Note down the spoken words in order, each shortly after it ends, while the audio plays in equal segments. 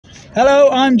Hello,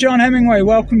 I'm John Hemingway.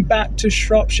 Welcome back to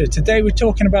Shropshire. Today we're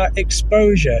talking about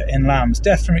exposure in lambs,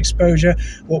 death from exposure,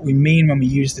 what we mean when we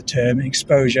use the term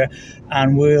exposure,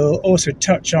 and we'll also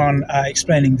touch on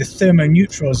explaining the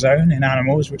thermoneutral zone in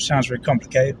animals, which sounds very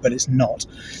complicated, but it's not.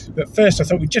 But first I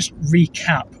thought we'd just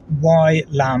recap why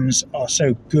lambs are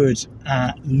so good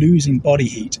at losing body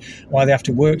heat, why they have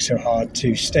to work so hard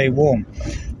to stay warm.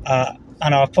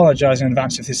 And I apologise in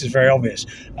advance if this is very obvious,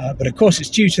 but of course it's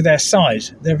due to their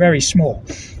size. They're very small.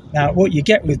 Now, what you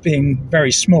get with being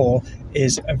very small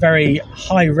is a very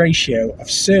high ratio of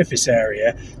surface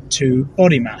area to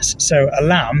body mass. So a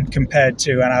lamb, compared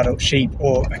to an adult sheep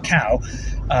or a cow,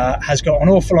 has got an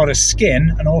awful lot of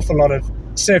skin, an awful lot of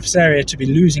surface area to be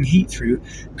losing heat through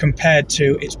compared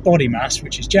to its body mass,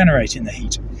 which is generating the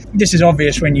heat. This is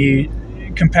obvious when you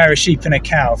compare a sheep and a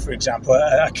cow, for example.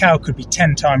 A cow could be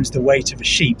 10 times the weight of a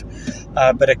sheep,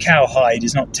 but a cow hide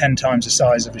is not 10 times the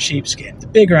size of a sheepskin. The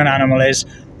bigger an animal is,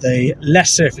 the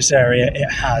less surface area it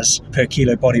has per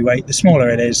kilo body weight. The smaller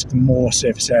it is, the more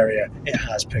surface area it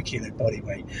has per kilo body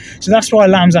weight. So that's why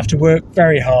lambs have to work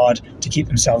very hard to keep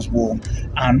themselves warm,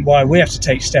 and why we have to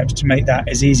take steps to make that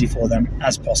as easy for them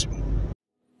as possible.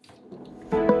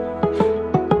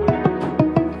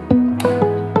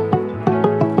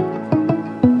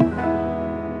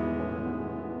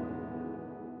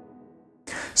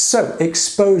 So,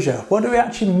 exposure. What do we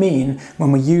actually mean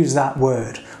when we use that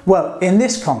word? Well, in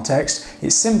this context,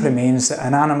 it simply means that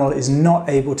an animal is not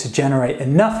able to generate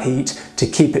enough heat to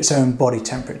keep its own body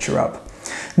temperature up.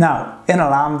 Now, in a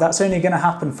lamb, that's only going to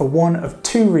happen for one of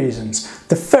two reasons.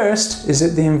 The first is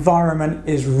that the environment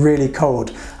is really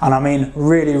cold, and I mean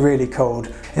really, really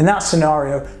cold. In that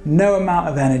scenario, no amount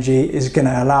of energy is going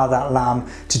to allow that lamb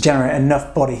to generate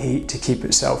enough body heat to keep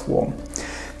itself warm.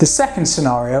 The second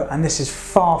scenario, and this is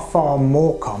far, far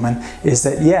more common, is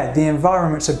that the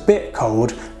environment's a bit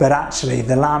cold, but actually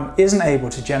the lamb isn't able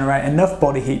to generate enough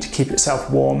body heat to keep itself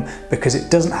warm because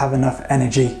it doesn't have enough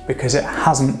energy because it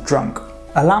hasn't drunk.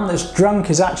 A lamb that's drunk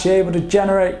is actually able to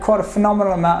generate quite a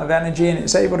phenomenal amount of energy, and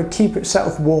it's able to keep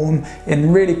itself warm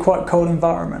in really quite cold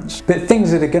environments. But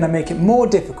things that are going to make it more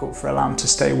difficult for a lamb to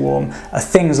stay warm are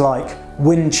things like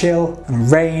wind chill and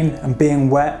rain and being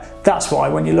wet. That's why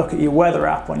when you look at your weather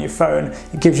app on your phone,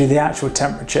 it gives you the actual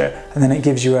temperature, and then it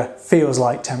gives you a feels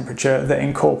like temperature that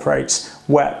incorporates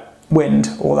wet, wind,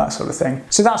 all that sort of thing.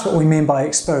 So that's what we mean by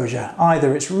exposure.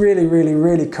 Either it's really, really,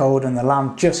 really cold and the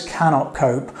lamb just cannot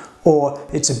cope, or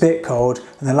it's a bit cold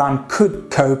and the lamb could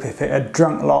cope if it had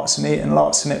drunk lots and eaten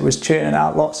lots and it was churning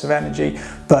out lots of energy,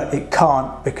 but it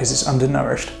can't because it's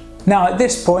undernourished. Now, at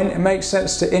this point, it makes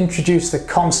sense to introduce the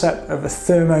concept of a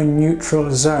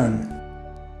thermoneutral zone.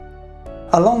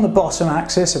 Along the bottom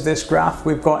axis of this graph,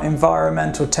 we've got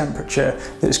environmental temperature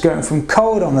that's going from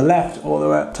cold on the left all the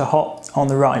way up to hot on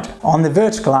the right. On the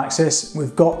vertical axis,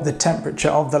 we've got the temperature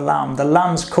of the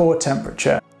lamb's core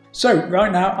temperature. So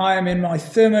right now I am in my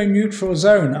thermoneutral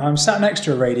zone. I'm sat next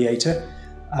to a radiator.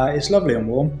 It's lovely and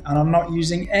warm, and I'm not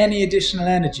using any additional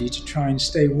energy to try and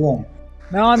stay warm.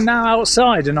 Now I'm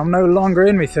outside and I'm no longer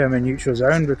in my thermoneutral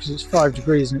zone because it's 5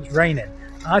 degrees and it's raining.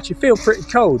 I actually feel pretty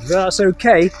cold, but that's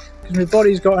okay because my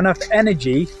body's got enough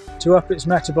energy to up its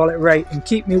metabolic rate and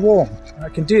keep me warm. And I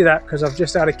can do that because I've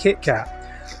just had a Kit Kat.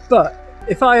 But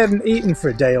if I hadn't eaten for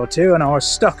a day or two and I was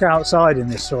stuck outside in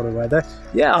this sort of weather,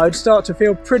 I'd start to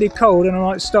feel pretty cold and I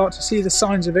might start to see the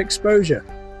signs of exposure.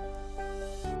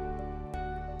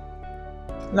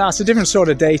 Now, it's a different sort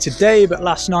of day today, but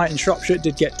last night in Shropshire it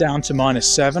did get down to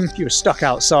 -7. If you were stuck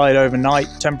outside overnight,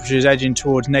 temperatures edging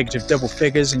towards negative double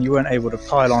figures, and you weren't able to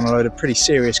pile on a load of pretty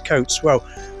serious coats, well,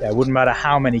 it wouldn't matter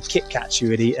how many Kit Kats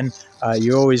you had eaten,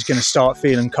 you're always going to start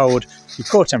feeling cold. Your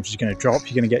core temperature is going to drop.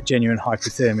 You're going to get genuine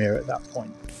hypothermia at that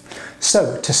point.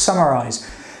 So, to summarise,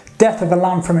 death of a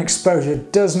lamb from exposure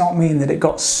does not mean that it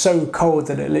got so cold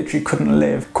that it literally couldn't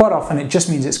live. Quite often it just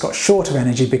means it's got short of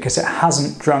energy because it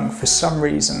hasn't drunk for some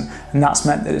reason, and that's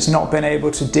meant that it's not been able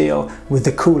to deal with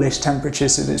the coolest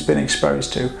temperatures that it's been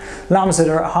exposed to. Lambs that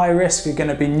are at high risk are going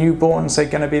to be newborns. They're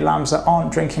going to be lambs that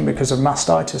aren't drinking because of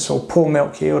mastitis or poor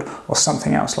milk yield or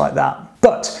something else like that.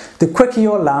 But the quicker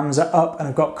your lambs are up and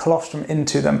have got colostrum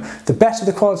into them, the better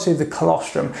the quality of the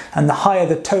colostrum and the higher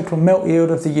the total milk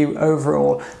yield of the ewe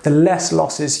overall, the less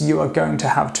losses you are going to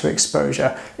have to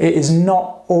exposure. It is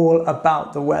not all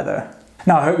about the weather.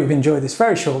 Now, I hope you've enjoyed this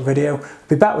very short video. I'll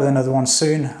be back with another one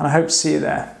soon, and I hope to see you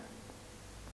there.